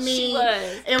irritating me. She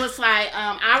was. It was like,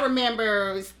 I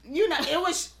remember,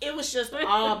 it was just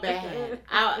all bad.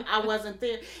 I wasn't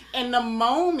there. And the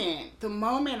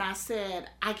moment I said,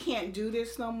 I can't do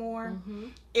this no more,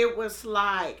 it was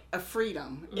like a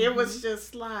freedom. It was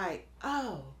just like,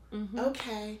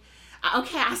 okay,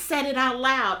 I said it out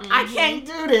loud. I can't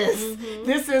do this.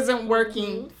 This isn't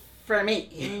working for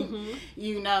me.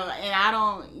 And I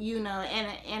don't,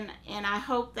 and I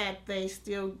hope that they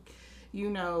still,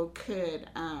 could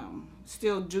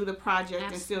still do the project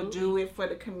and still do it for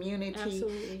the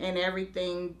community and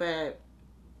everything. But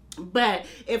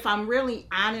if I'm really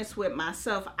honest with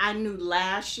myself, I knew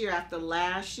after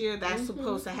last year, that's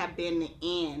supposed to have been the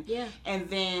end. Yeah. And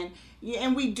then Yeah,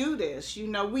 and we do this,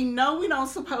 we know we don't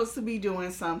supposed to be doing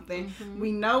something. Mm-hmm.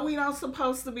 We know we don't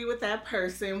supposed to be with that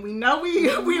person. We know we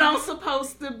don't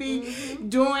supposed to be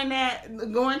doing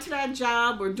that, going to that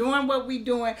job or doing what we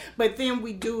doing, but then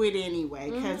we do it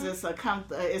anyway because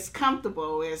it's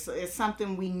comfortable. It's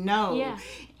something we know. Yeah,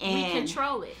 and we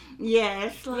control it. Yeah,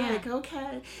 it's like,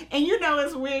 okay. And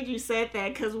it's weird you said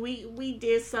that because we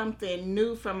did something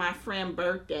new for my friend's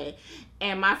birthday.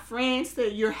 And my friend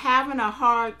said, you're having a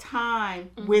hard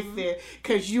time with it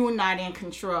because you're not in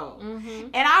control. Mm-hmm.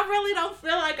 And I really don't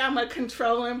feel like I'm a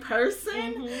controlling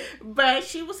person. But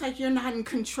she was like, you're not in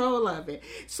control of it.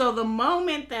 So the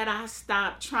moment that I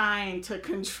stopped trying to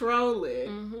control it,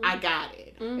 I got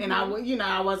it. And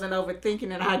I wasn't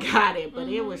overthinking it. I got it. But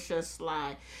it was just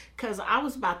like, because I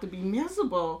was about to be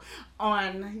miserable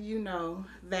on,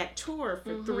 that tour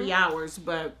for 3 hours.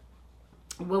 But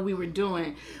what we were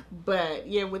doing. But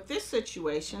yeah, with this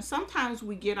situation, sometimes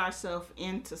we get ourselves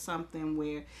into something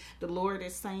where the Lord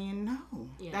is saying no.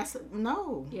 Yeah. That's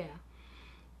no. Yeah.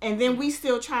 And then we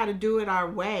still try to do it our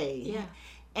way. Yeah.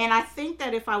 And I think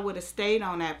that if I would have stayed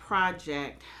on that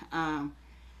project,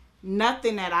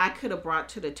 nothing that I could have brought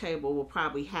to the table will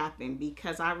probably happen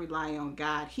because I rely on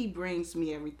God. He brings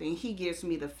me everything. He gives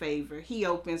me the favor. He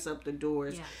opens up the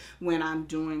doors when I'm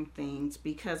doing things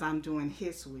because I'm doing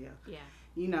His will. Yeah.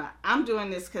 I'm doing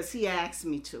this because He asked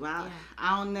me to. I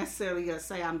don't necessarily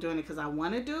say I'm doing it because I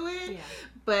want to do it,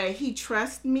 but He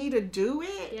trusts me to do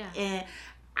it. Yeah. And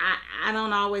I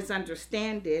don't always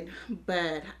understand it,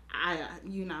 but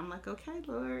I'm like, okay,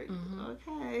 Lord,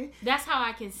 okay. That's how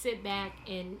I can sit back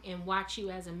and watch you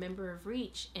as a member of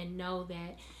Reach and know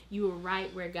that you were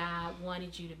right where God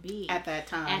wanted you to be. At that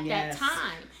time, At that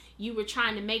time. You were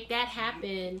trying to make that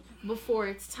happen before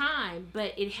its time,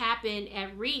 but it happened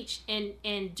at Reach,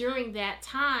 and during that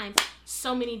time,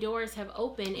 so many doors have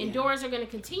opened, and doors are going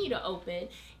to continue to open,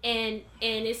 and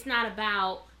it's not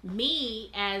about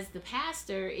me as the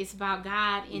pastor, it's about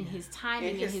God in His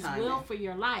timing and His will for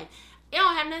your life. It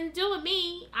don't have nothing to do with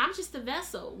me. I'm just a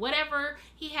vessel. Whatever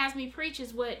He has me preach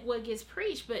is what gets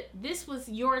preached. But this was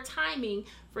your timing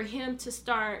for Him to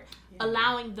start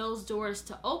allowing those doors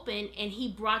to open, and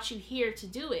He brought you here to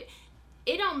do it.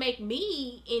 It don't make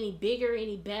me any bigger,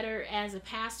 any better as a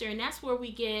pastor, and that's where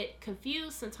we get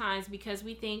confused sometimes because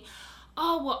we think,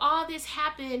 oh, well, all this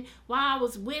happened while I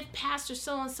was with Pastor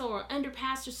so-and-so or under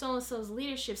Pastor so-and-so's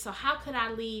leadership, so how could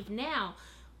I leave now?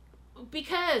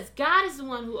 Because God is the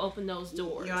one who opened those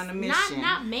doors. You're on a mission.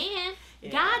 Not man.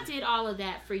 Yeah. God did all of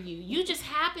that for you. You just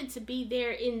happened to be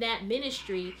there in that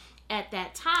ministry at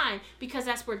that time because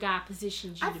that's where God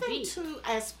positioned you to be. I think, too,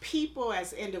 as people,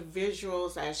 as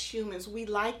individuals, as humans, we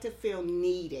like to feel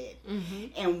needed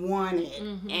and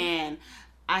wanted. And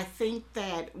I think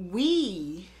that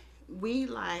we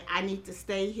like, I need to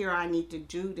stay here, I need to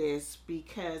do this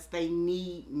because they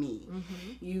need me.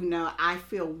 I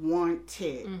feel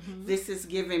wanted. This is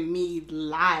giving me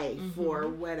life or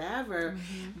whatever.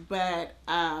 But,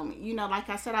 like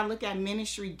I said, I look at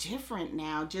ministry different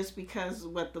now just because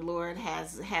what the Lord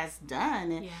has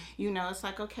done. And, it's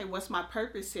like, okay, what's my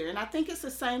purpose here? And I think it's the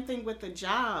same thing with the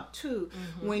job, too.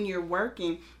 When you're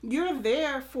working, you're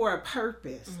there for a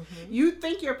purpose. You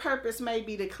think your purpose may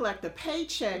be to collect a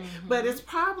paycheck, but it's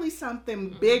probably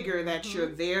something bigger that you're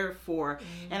there for.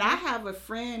 And I have a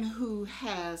friend who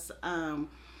has,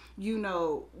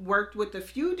 worked with a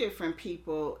few different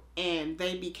people, and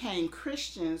they became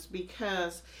Christians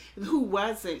because who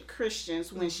wasn't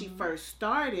Christians when she first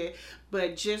started,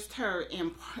 but just her,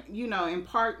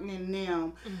 imparting in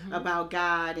them about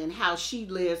God and how she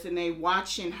lives, and they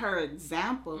watching her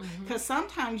example. Because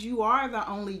sometimes you are the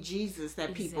only Jesus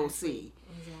that people see.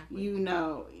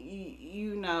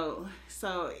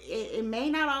 So it may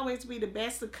not always be the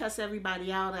best to cuss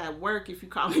everybody out at work if you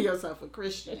call yourself a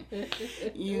Christian.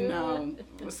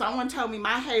 Someone told me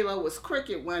my halo was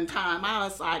crooked one time. I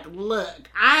was like, look,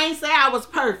 I ain't say I was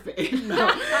perfect. No.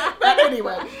 But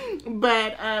anyway,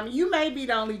 you may be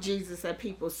the only Jesus that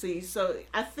people see. So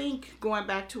I think going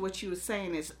back to what you were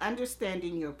saying is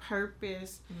understanding your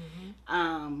purpose,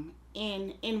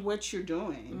 in what you're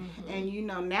doing. And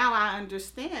now I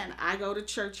understand. I go to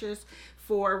churches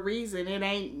for a reason. It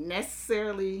ain't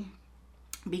necessarily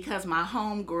because my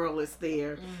home girl is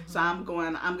there. So I'm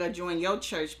gonna join your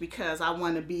church because I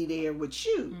want to be there with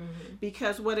you.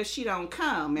 Because what if she don't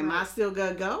come? Am I still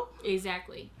gonna go?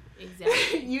 Exactly.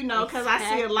 Because I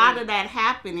see a lot of that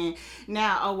happening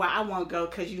now. Oh, well, I won't go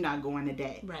because you're not going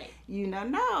today. Right.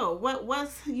 No.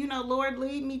 What's, Lord,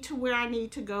 lead me to where I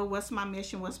need to go. What's my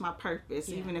mission? What's my purpose?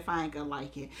 Even if I ain't gonna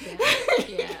like it.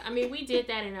 Yeah. I mean, we did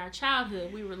that in our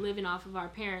childhood. We were living off of our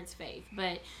parents' faith.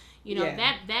 But,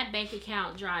 that bank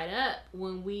account dried up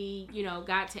when we,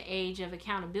 got to age of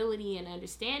accountability and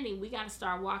understanding. We got to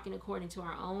start walking according to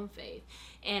our own faith.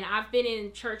 And I've been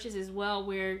in churches as well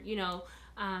where,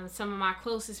 some of my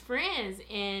closest friends,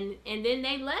 and then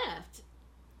they left.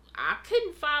 I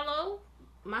couldn't follow.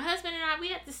 My husband and I, we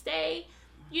had to stay,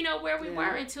 where we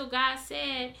were until God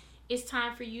said, it's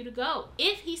time for you to go.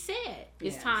 If he said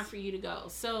it's time for you to go.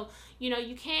 So,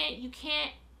 you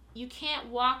can't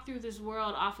walk through this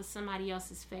world off of somebody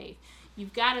else's faith.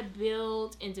 You've got to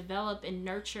build and develop and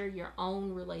nurture your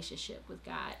own relationship with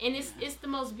God. And it's the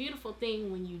most beautiful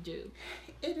thing when you do.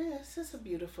 It is. It's a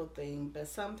beautiful thing, but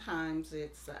sometimes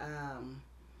it's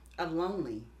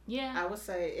lonely. Yeah. I would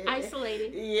say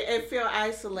isolated. It feel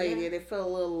isolated. Yeah. It feel a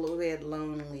little bit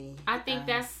lonely. I think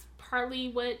that's partly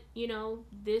what,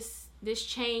 this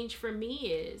change for me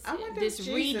is. This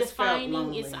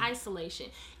redefining its isolation.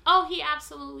 Oh, he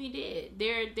absolutely did.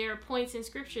 There are points in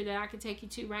scripture that I could take you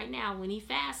to right now when he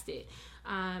fasted,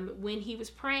 when he was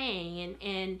praying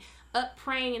and up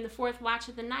praying in the fourth watch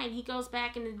of the night. And he goes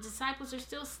back and the disciples are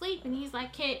still asleep, and he's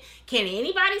like, can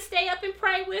anybody stay up and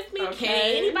pray with me? Okay.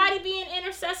 Can anybody be an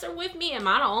intercessor with me? Am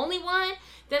I the only one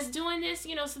that's doing this?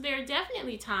 So there are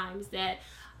definitely times that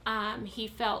he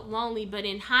felt lonely, but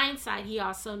in hindsight, he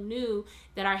also knew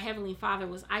that our Heavenly Father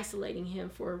was isolating him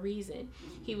for a reason.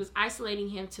 He was isolating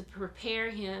him to prepare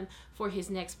him for his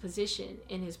next position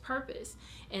and his purpose.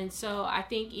 And so I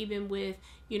think even with,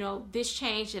 this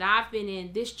change that I've been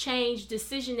in, this change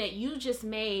decision that you just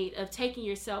made of taking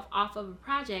yourself off of a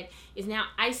project is now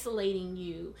isolating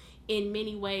you in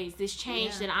many ways. This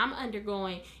change that I'm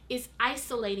undergoing is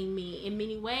isolating me in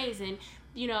many ways. And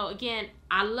again,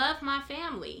 I love my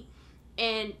family.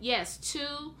 And yes,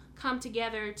 two come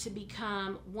together to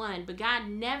become one. But God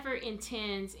never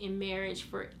intends in marriage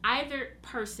for either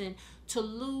person to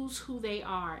lose who they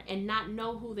are and not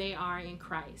know who they are in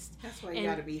Christ. That's why you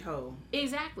got to be whole.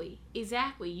 Exactly.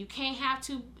 You can't have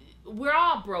to. We're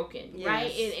all broken,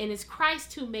 right? And it's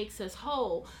Christ who makes us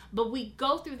whole. But we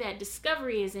go through that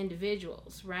discovery as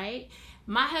individuals, right?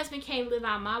 My husband can't live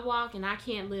out my walk, and I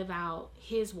can't live out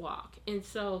his walk. And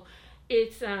so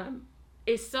it's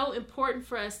so important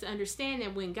for us to understand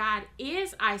that when God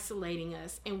is isolating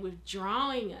us and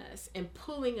withdrawing us and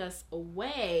pulling us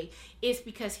away, it's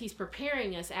because he's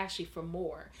preparing us actually for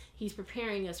more. He's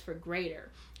preparing us for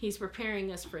greater. He's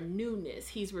preparing us for newness.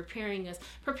 He's preparing us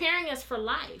for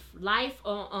life. Life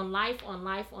on life on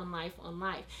life on life on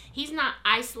life. He's not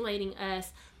isolating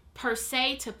us per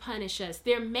se to punish us.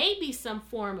 There may be some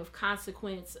form of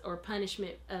consequence or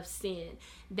punishment of sin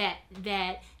that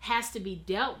has to be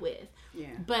dealt with. Yeah.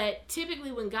 But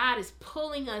typically when God is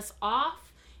pulling us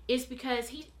off, it's because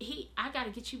I got to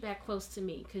get you back close to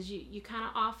me because you kind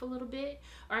of off a little bit,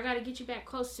 or I got to get you back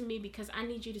close to me because I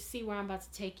need you to see where I'm about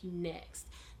to take you next.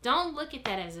 Don't look at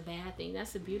that as a bad thing.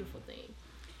 That's a beautiful thing.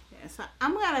 Yeah, so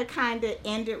I'm going to kind of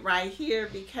end it right here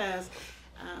because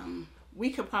we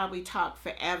could probably talk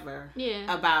forever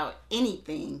about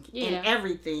anything and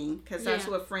everything because that's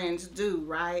what friends do,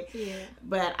 right? Yeah.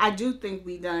 But I do think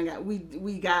we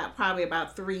got probably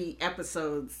about 3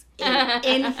 episodes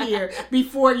in here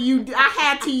before I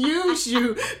had to use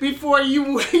you before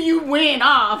you went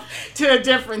off to a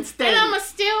different state. And I'm gonna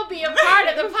still be a part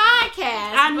of the podcast.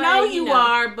 I know you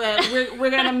are, but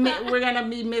we're gonna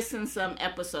be missing some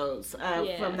episodes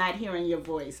from not hearing your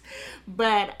voice.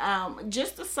 But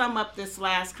just to sum up this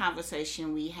last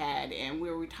conversation we had, and we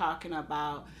were talking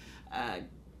about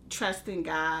trusting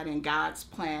God and God's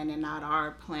plan and not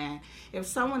our plan. If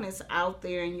someone is out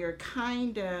there and you're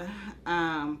kind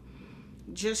of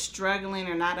just struggling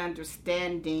or not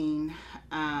understanding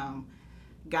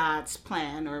God's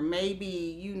plan, or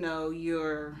maybe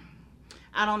you're,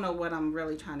 I don't know what I'm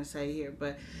really trying to say here,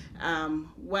 but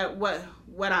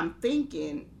what I'm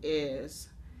thinking is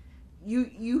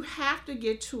you have to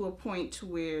get to a point to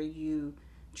where you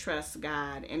trust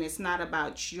God, and it's not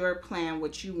about your plan,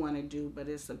 what you want to do, but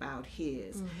it's about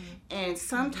his. Mm-hmm. And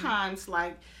sometimes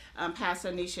like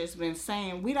Pastor Anisha has been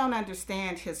saying, we don't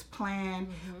understand his plan.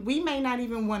 Mm-hmm. We may not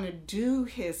even want to do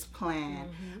his plan.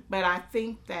 Mm-hmm. But I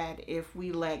think that if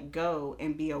we let go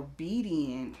and be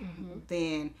obedient,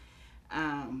 then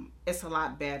it's a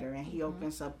lot better. And he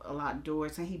opens up a lot of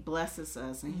doors, and he blesses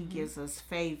us, and he gives us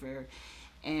favor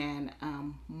and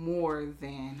more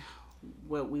than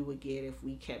what we would get if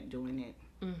we kept doing it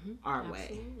our way.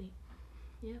 Absolutely.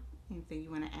 Yeah. Anything you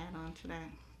want to add on to that?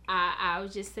 I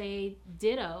would just say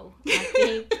ditto. I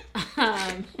think,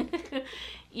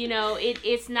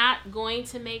 it's not going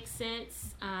to make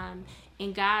sense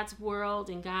in God's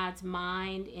world, in God's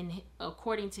mind, and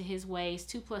according to his ways,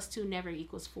 2 plus 2 never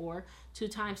equals 4. 2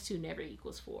 times 2 never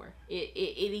equals 4.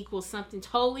 It equals something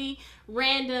totally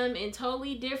random and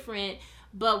totally different.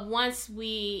 But once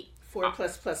we 4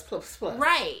 plus plus plus plus.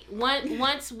 Right.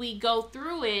 Once we go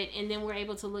through it and then we're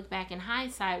able to look back in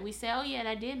hindsight, we say, oh yeah,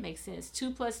 that did make sense.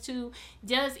 2 plus 2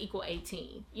 does equal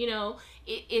 18.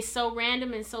 It's so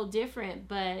random and so different,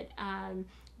 but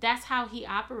that's how he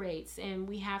operates, and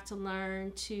we have to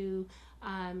learn to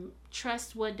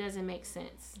trust what doesn't make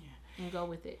sense and go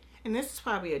with it. And this is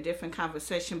probably a different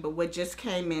conversation, but what just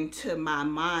came into my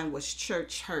mind was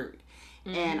church hurt.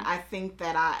 Mm-hmm. And I think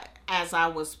that as I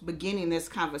was beginning this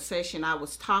conversation, I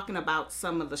was talking about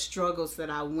some of the struggles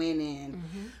that I went in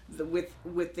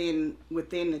within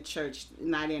the church,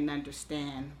 and I didn't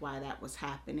understand why that was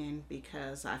happening,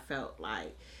 because I felt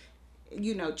like,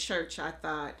 church, I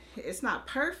thought it's not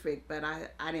perfect, but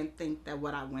I didn't think that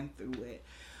what I went through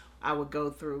I would go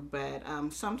through. But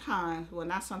sometimes, well,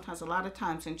 not sometimes, a lot of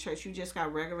times in church, you just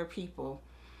got regular people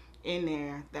in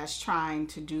there that's trying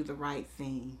to do the right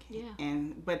thing. Yeah.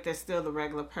 But they're still the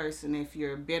regular person. If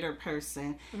you're a bitter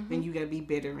person, then you gotta be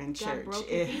bitter in church.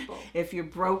 If you're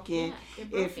broken,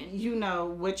 if you know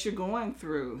what you're going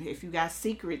through, if you got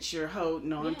secrets you're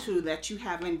holding on to that you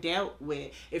haven't dealt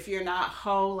with, if you're not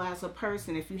whole as a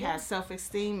person, if you have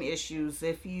self-esteem issues,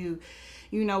 if you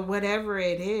whatever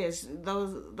it is,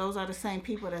 those are the same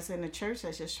people that's in the church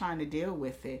that's just trying to deal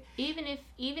with it. Even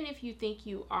if you think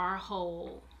you are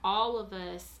whole, all of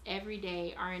us every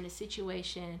day are in a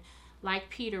situation like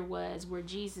Peter was, where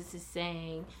Jesus is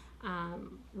saying,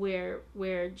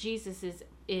 where Jesus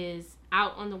is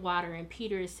out on the water, and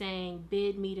Peter is saying,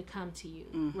 bid me to come to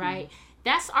you, right?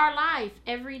 That's our life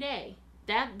every day.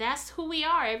 That's who we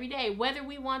are every day, whether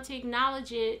we want to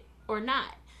acknowledge it or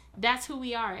not. That's who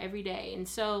we are every day. And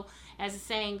so, as the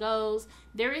saying goes,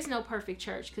 there is no perfect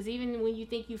church, because even when you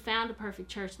think you found a perfect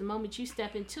church, the moment you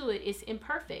step into it, it's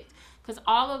imperfect, because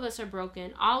all of us are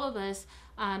broken. All of us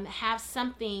have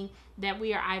something that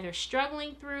we are either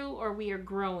struggling through or we are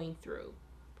growing through.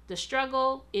 The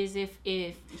struggle is if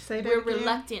we're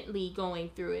reluctantly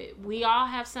going through it. We all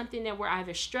have something that we're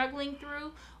either struggling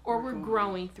through or we're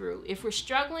growing through. If we're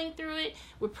struggling through it,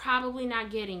 we're probably not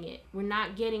getting it. We're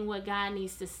not getting what God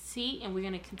needs to see, and we're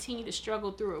going to continue to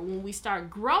struggle through it. When we start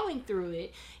growing through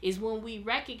it is when we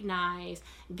recognize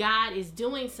God is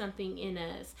doing something in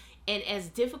us. And as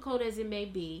difficult as it may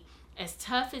be, as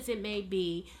tough as it may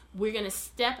be, we're going to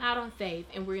step out on faith,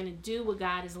 and we're going to do what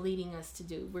God is leading us to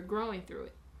do. We're growing through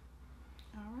it.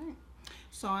 All right.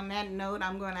 So on that note,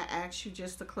 I'm going to ask you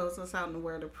just to close us out in a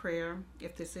word of prayer.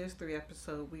 If this is 3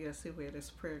 episodes, we got to see where this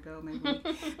prayer go.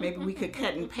 Maybe we could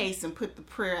cut and paste and put the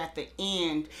prayer at the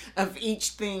end of each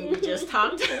thing we just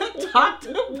talked about.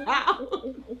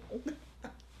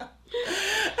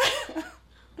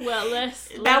 Well,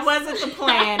 that wasn't the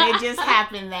plan. It just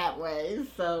happened that way.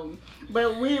 So,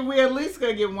 but we at least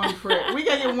gonna get one prayer. We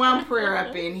gotta get one prayer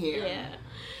up in here. Yeah.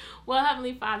 Well,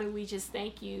 Heavenly Father, we just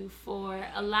thank you for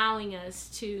allowing us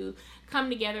to come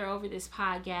together over this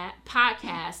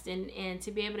podcast and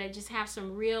to be able to just have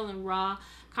some real and raw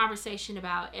conversation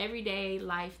about everyday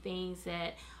life things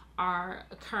that are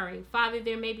occurring. Father,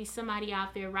 there may be somebody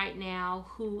out there right now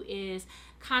who is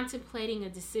contemplating a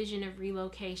decision of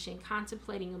relocation,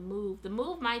 contemplating a move. The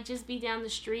move might just be down the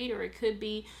street, or it could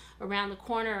be around the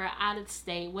corner or out of the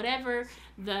state. Whatever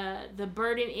the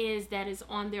burden is that is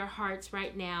on their hearts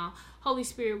right now, Holy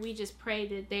Spirit, we just pray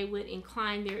that they would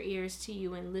incline their ears to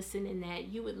you and listen, and that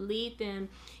you would lead them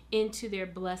into their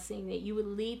blessing, that you would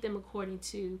lead them according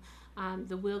to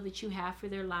the will that you have for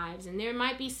their lives. And there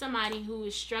might be somebody who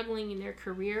is struggling in their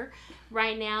career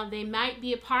right now. They might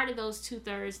be a part of those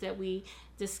 2/3 that we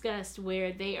discussed,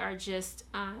 where they are just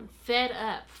fed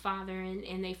up, Father,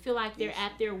 and they feel like they're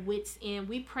at their wits' end.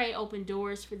 We pray open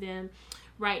doors for them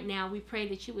right now. We pray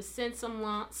that you would send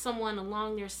someone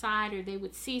along their side, or they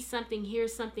would see something, hear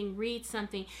something, read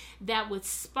something that would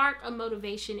spark a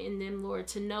motivation in them, Lord,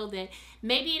 to know that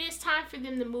maybe it is time for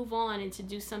them to move on and to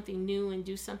do something new and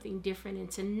do something different,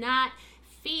 and to not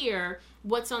fear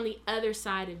what's on the other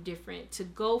side of different, to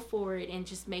go for it and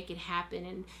just make it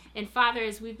happen. And Father,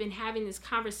 as we've been having this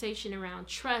conversation around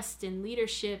trust and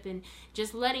leadership and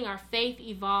just letting our faith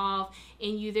evolve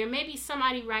in you, there may be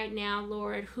somebody right now,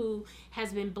 Lord, who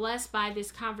has been blessed by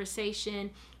this conversation,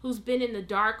 who's been in the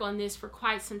dark on this for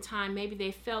quite some time. Maybe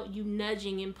they felt you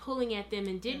nudging and pulling at them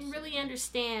and didn't really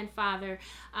understand, Father,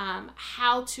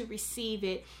 how to receive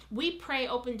it. We pray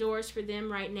open doors for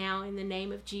them right now in the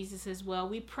name of Jesus as well.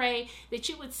 We pray that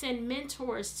you would send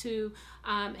mentors to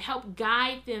help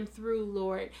guide them through,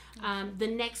 Lord, the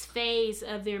next phase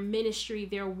of their ministry,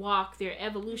 their walk, their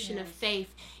evolution of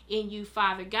faith in you,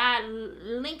 Father. God,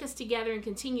 link us together and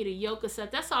continue to yoke us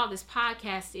up. That's all this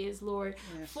podcast is, Lord.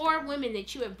 Yes, 4 women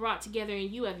that you have brought together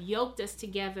and you have yoked us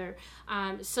together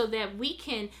so that we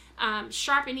can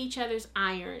sharpen each other's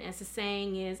iron. As the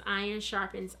saying is, iron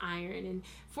sharpens iron. And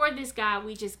for this, God,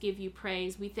 we just give you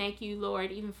praise. We thank you,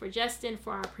 Lord, even for Justin,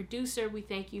 for our producer. We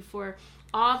thank you for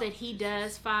all that he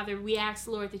does, Father. We ask,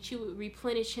 Lord, that you would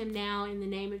replenish him now in the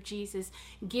name of Jesus.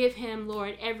 Give him,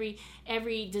 Lord,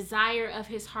 every desire of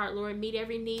his heart, Lord. Meet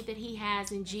every need that he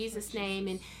has in Jesus' name.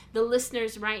 And the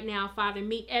listeners right now, Father,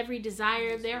 meet every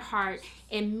desire of their heart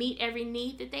and meet every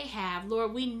need that they have.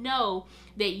 Lord, we know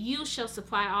that you shall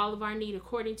supply all of our need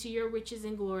according to your riches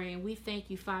and glory. And we thank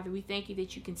you, Father. We thank you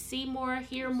that you can see more,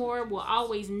 hear more, will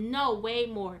always know way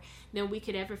more than we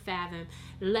could ever fathom.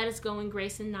 Let us go in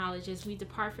grace and knowledge as we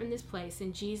depart from this place.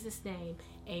 In Jesus' name,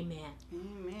 amen.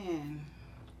 Amen.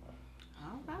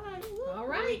 All right. All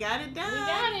right. We got it done. We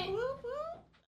got it. Woo.